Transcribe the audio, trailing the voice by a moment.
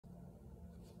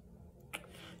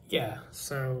Yeah,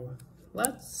 so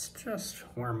let's just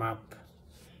warm up,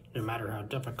 no matter how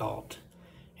difficult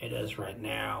it is right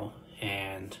now,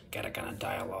 and get a kind of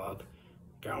dialogue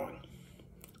going.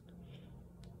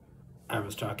 I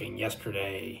was talking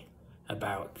yesterday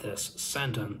about this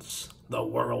sentence, "The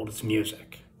world is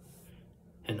music,"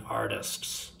 an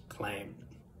artist's claim,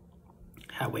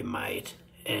 how we might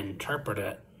interpret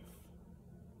it.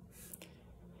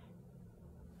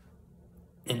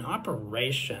 An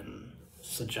operation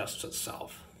suggests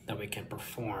itself that we can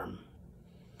perform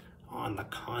on the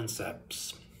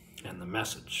concepts and the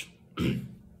message.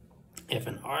 If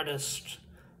an artist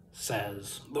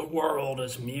says, "The world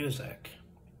is music,"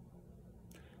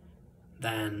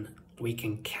 then we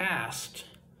can cast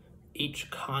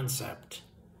each concept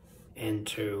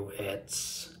into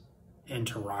its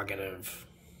interrogative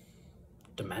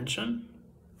dimension.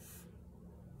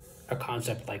 A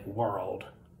concept like world,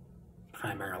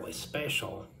 primarily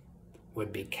spatial,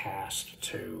 would be cast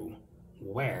to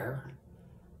where,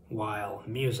 while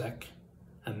music,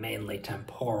 a mainly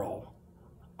temporal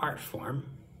art form,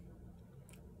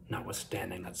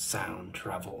 notwithstanding that sound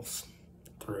travels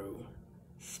through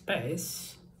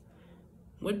space,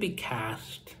 would be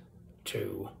cast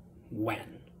to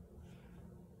when.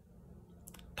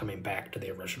 Coming back to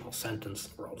the original sentence,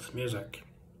 "The world is music,"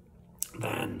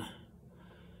 then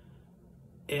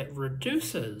it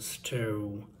reduces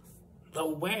to the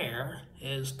where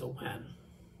is the when.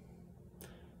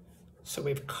 So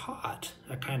we've caught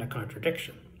a kind of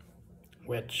contradiction,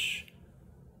 which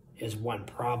is one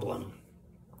problem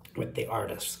with the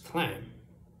artist's claim.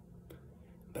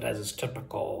 But as is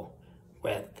typical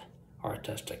with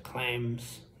artistic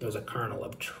claims, there's a kernel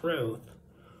of truth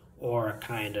or a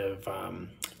kind of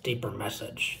deeper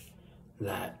message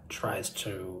that tries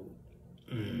to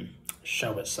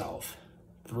show itself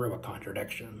through a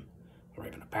contradiction or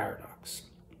even a paradox.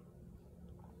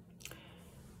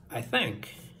 I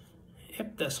think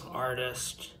if this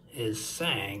artist is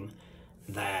saying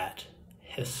that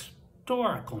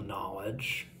historical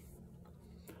knowledge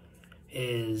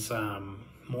is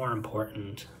more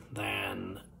important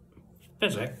than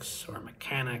physics or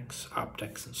mechanics,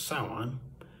 optics, and so on,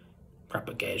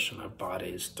 propagation of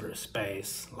bodies through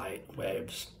space, light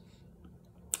waves,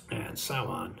 and so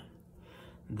on,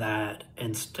 that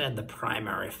instead the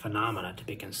primary phenomena to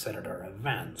be considered are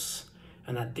events,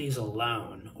 and that these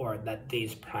alone, or that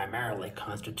these primarily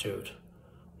constitute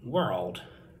world,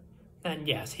 then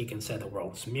yes, he can say the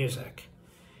world's music.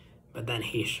 But then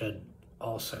he should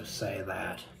also say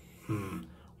that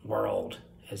world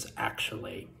is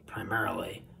actually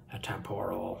primarily a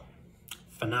temporal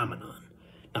phenomenon,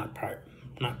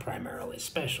 not primarily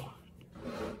spatial.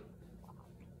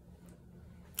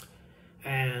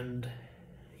 And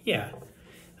yeah,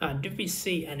 do we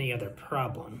see any other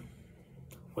problem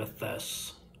with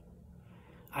this?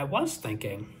 I was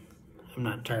thinking, I'm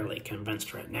not entirely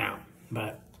convinced right now,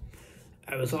 but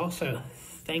I was also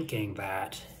thinking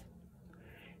that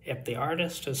if the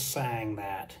artist is saying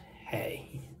that,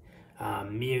 hey,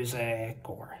 music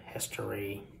or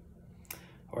history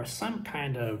or some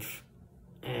kind of,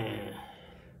 I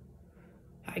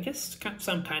guess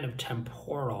some kind of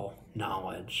temporal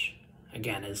knowledge,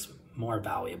 again, is more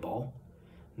valuable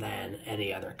than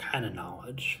any other kind of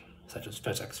knowledge, such as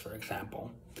physics, for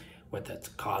example, with its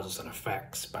causes and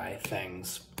effects by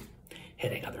things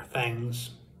hitting other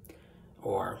things,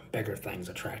 or bigger things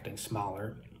attracting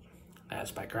smaller,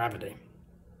 as by gravity,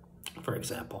 for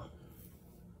example.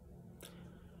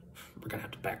 We're gonna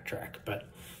have to backtrack, but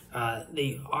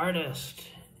the artist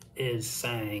is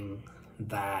saying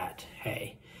that,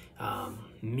 hey,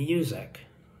 music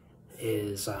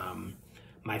is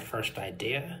my first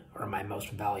idea or my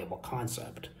most valuable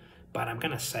concept, but I'm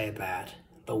gonna say that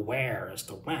the where is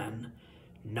the when,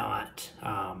 not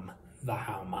the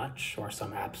how much or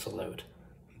some absolute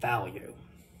value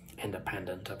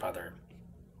independent of other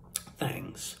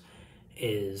things.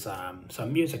 So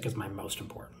music is my most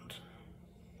important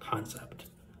concept.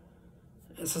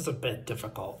 This is a bit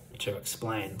difficult to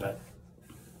explain, but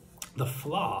the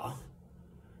flaw,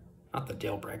 not the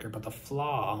deal breaker, but the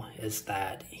flaw is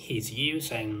that he's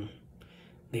using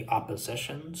the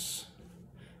opposition's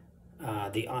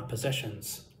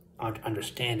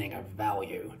understanding of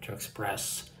value to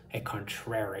express a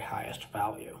contrary highest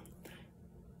value.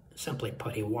 Simply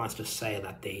put, he wants to say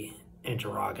that the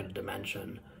interrogative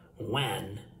dimension,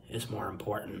 when, is more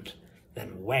important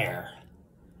than where.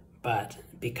 But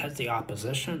because the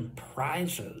opposition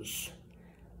prizes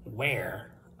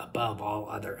where above all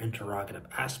other interrogative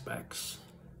aspects,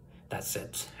 that's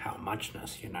its how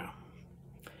muchness,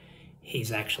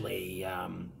 he's actually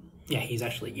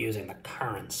using the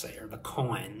currency or the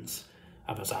coins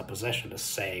of his opposition to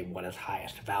say what his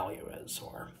highest value is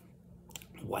or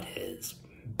what his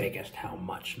biggest how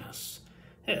muchness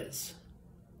is.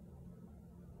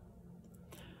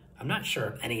 I'm not sure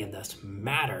if any of this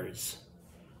matters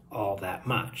all that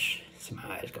much. See my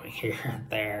eyes going here,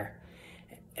 there,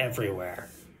 everywhere.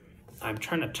 I'm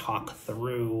trying to talk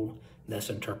through this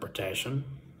interpretation,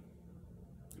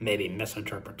 maybe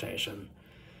misinterpretation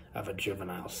of a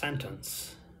juvenile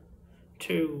sentence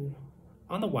to,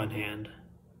 on the one hand,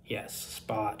 yes,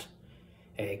 spot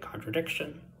a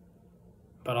contradiction,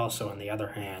 but also on the other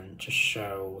hand, just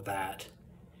show that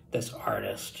this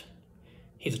artist,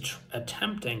 he's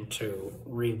attempting to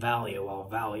revalue all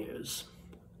values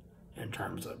in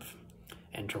terms of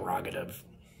interrogative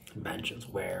dimensions,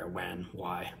 where, when,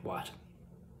 why, what,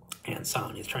 and so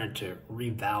on. He's trying to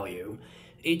revalue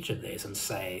each of these and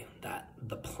say that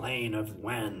the plane of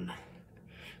when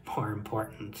more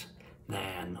important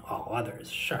than all others,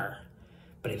 sure,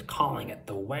 but he's calling it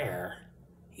the where,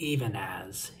 even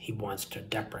as he wants to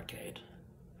deprecate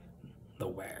the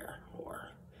where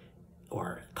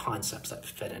or concepts that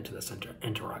fit into this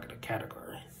interrogative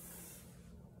category.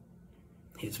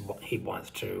 He wants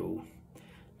to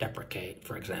deprecate,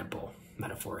 for example,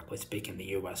 metaphorically speaking, the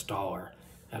US dollar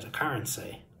as a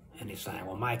currency, and he's saying,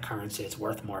 well, my currency is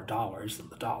worth more dollars than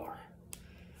the dollar.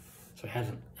 So he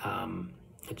hasn't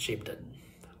achieved a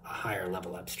higher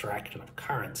level abstraction of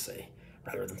currency.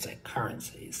 Rather than say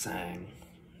currency, he's saying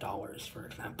dollars, for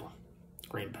example,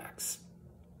 greenbacks.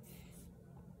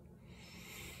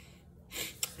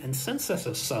 And since this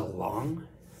is so long,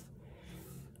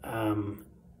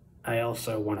 I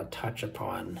also want to touch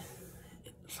upon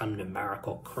some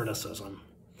numerical criticism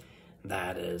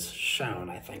that is shown,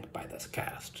 I think, by this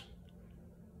cast.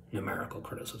 Numerical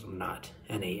criticism, not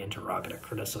any interrogative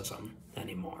criticism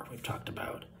anymore. We've talked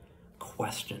about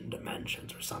question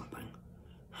dimensions or something.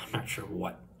 I'm not sure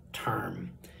what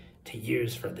term to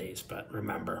use for these, but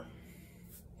remember,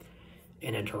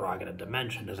 an interrogative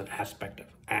dimension is an aspect of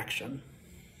action.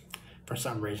 For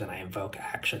some reason, I invoke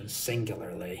action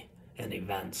singularly in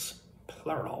events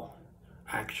plural.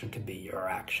 Action could be your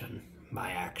action,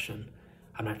 my action.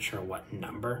 I'm not sure what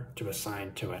number to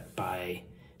assign to it by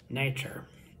nature.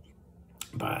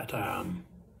 But,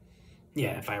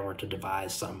 yeah, if I were to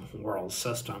devise some world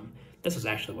system, this is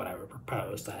actually what I would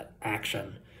propose, that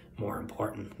action more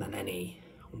important than any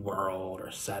world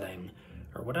or setting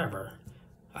or whatever,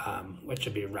 which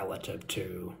would be relative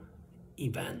to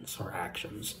events or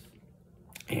actions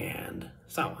and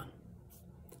so on.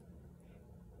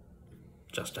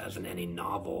 Just as in any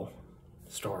novel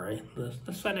story,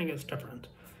 the setting is different.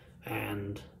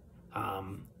 And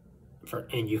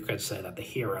you could say that the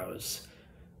heroes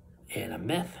in a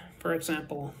myth, for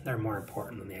example, they're more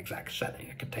important than the exact setting.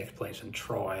 It could take place in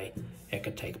Troy, it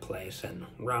could take place in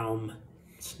Rome.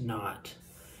 It's not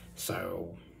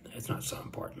so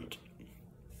important.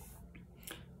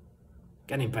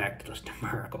 Getting back to this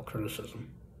numerical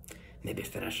criticism, maybe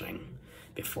finishing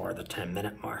before the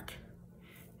 10-minute mark.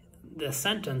 The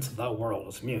sentence, the world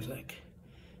is music,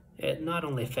 it not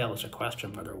only fails to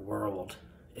question whether world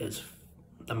is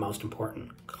the most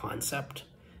important concept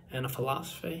in a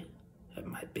philosophy, it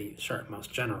might be, sure,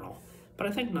 most general, but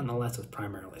I think nonetheless it's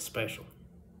primarily spatial.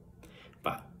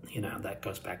 But, that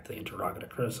goes back to the interrogative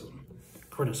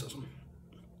criticism.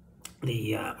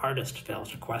 The artist fails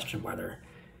to question whether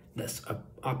this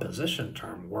opposition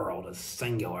term, world, is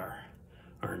singular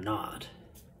or not.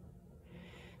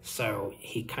 So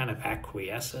he kind of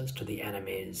acquiesces to the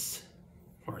enemy's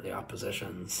or the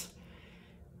opposition's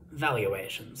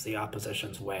valuations, the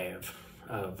opposition's way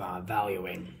of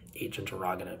valuing each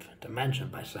interrogative dimension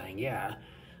by saying, yeah,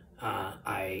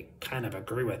 I kind of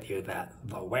agree with you that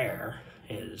the where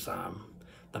is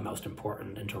the most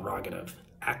important interrogative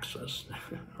axis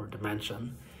or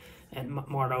dimension, and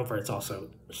moreover, it's also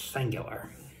singular.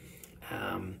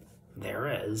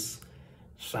 There is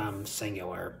some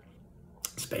singular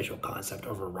spatial concept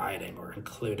overriding or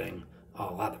including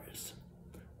all others.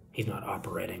 He's not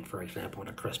operating, for example, in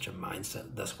a Christian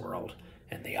mindset, this world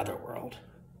and the other world,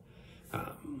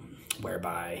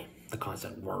 whereby the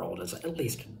concept world is at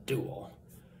least dual,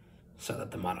 so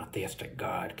that the monotheistic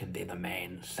God can be the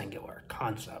main singular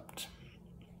concept.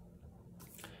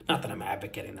 Not that I'm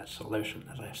advocating that solution,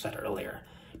 as I said earlier.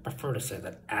 I prefer to say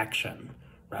that action,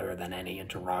 rather than any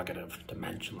interrogative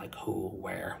dimension like who,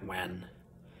 where, when,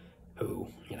 who,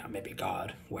 maybe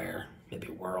God, where, maybe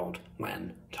world,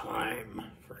 when, time,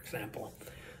 for example.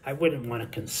 I wouldn't want to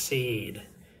concede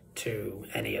to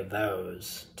any of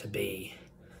those to be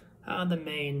the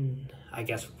main,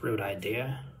 root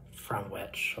idea from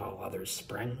which all others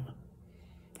spring,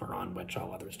 or on which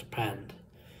all others depend.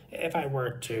 if I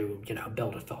were to,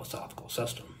 build a philosophical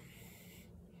system,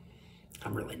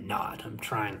 I'm really not. I'm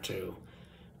trying to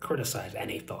criticize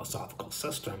any philosophical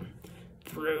system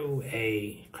through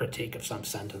a critique of some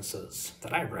sentences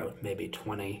that I wrote maybe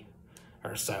 20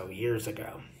 or so years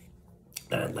ago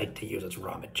that I'd like to use as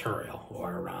raw material,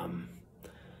 or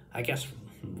I guess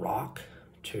rock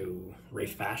to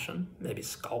refashion, maybe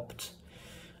sculpt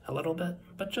a little bit,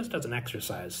 but just as an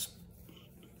exercise.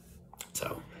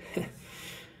 So,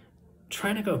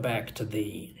 trying to go back to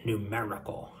the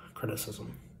numerical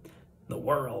criticism. The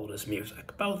world is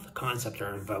music. Both concepts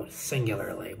are invoked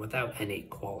singularly without any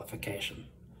qualification.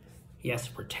 Yes,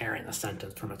 we're tearing the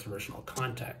sentence from its original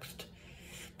context,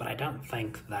 but I don't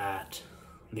think that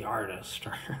the artist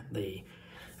or the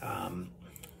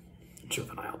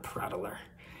juvenile prattler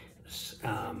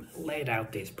laid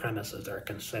out these premises are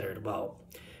considered, well,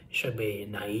 should we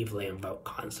naively invoke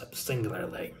concepts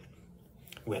singularly,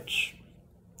 which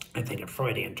I think in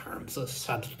Freudian terms is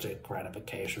substitute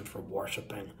gratification for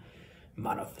worshiping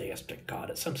monotheistic God.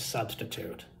 It's some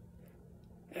substitute.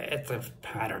 It's a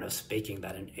pattern of speaking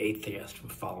that an atheist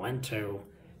would fall into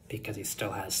because he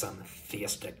still has some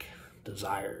theistic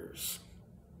desires.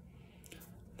 I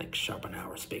think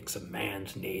Schopenhauer speaks of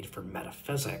man's need for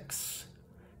metaphysics.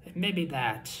 Maybe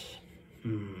that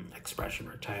expression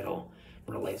or title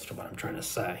relates to what I'm trying to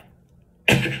say.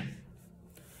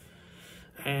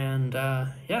 And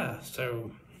yeah,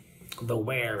 so the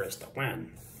where is the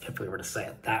when, if we were to say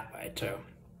it that way too.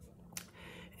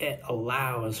 It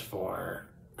allows for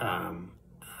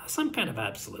some kind of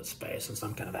absolute space and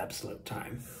some kind of absolute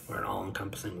time, or an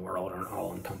all-encompassing world or an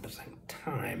all-encompassing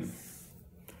time.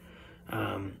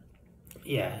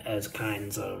 Yeah, as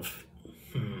kinds of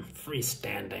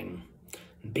freestanding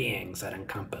beings that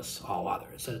encompass all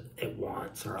others. It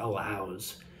wants or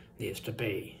allows these to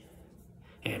be.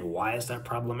 And why is that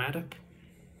problematic?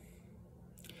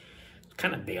 It's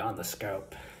kind of beyond the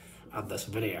scope of this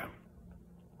video.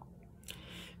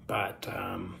 But,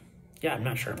 yeah, I'm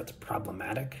not sure if it's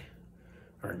problematic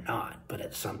or not, but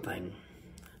it's something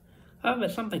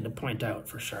to point out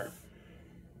for sure.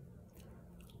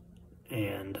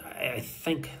 And I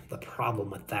think the problem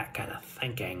with that kind of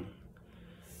thinking,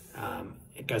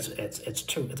 because it's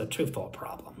a twofold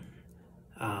problem.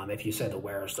 If you say the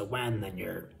where is the when, then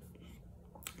you're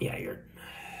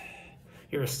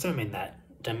assuming that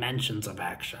dimensions of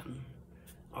action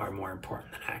are more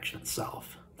important than action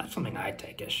itself. That's something I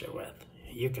take issue with.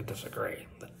 You could disagree,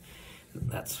 but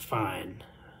that's fine.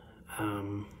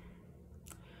 And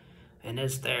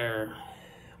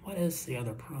what is the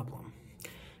other problem?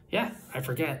 Yeah, I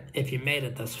forget. If you made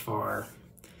it this far,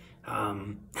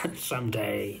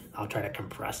 someday I'll try to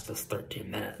compress this 13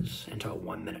 minutes into a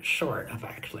 1 minute short if I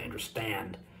actually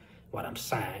understand what I'm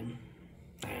saying.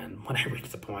 And when I reach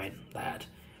the point that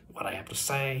what I have to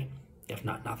say, if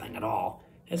not nothing at all,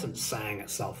 isn't saying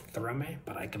itself through me,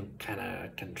 but I can kind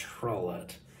of control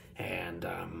it and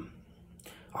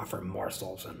offer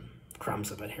morsels and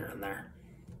crumbs of it here and there.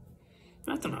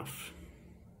 That's enough.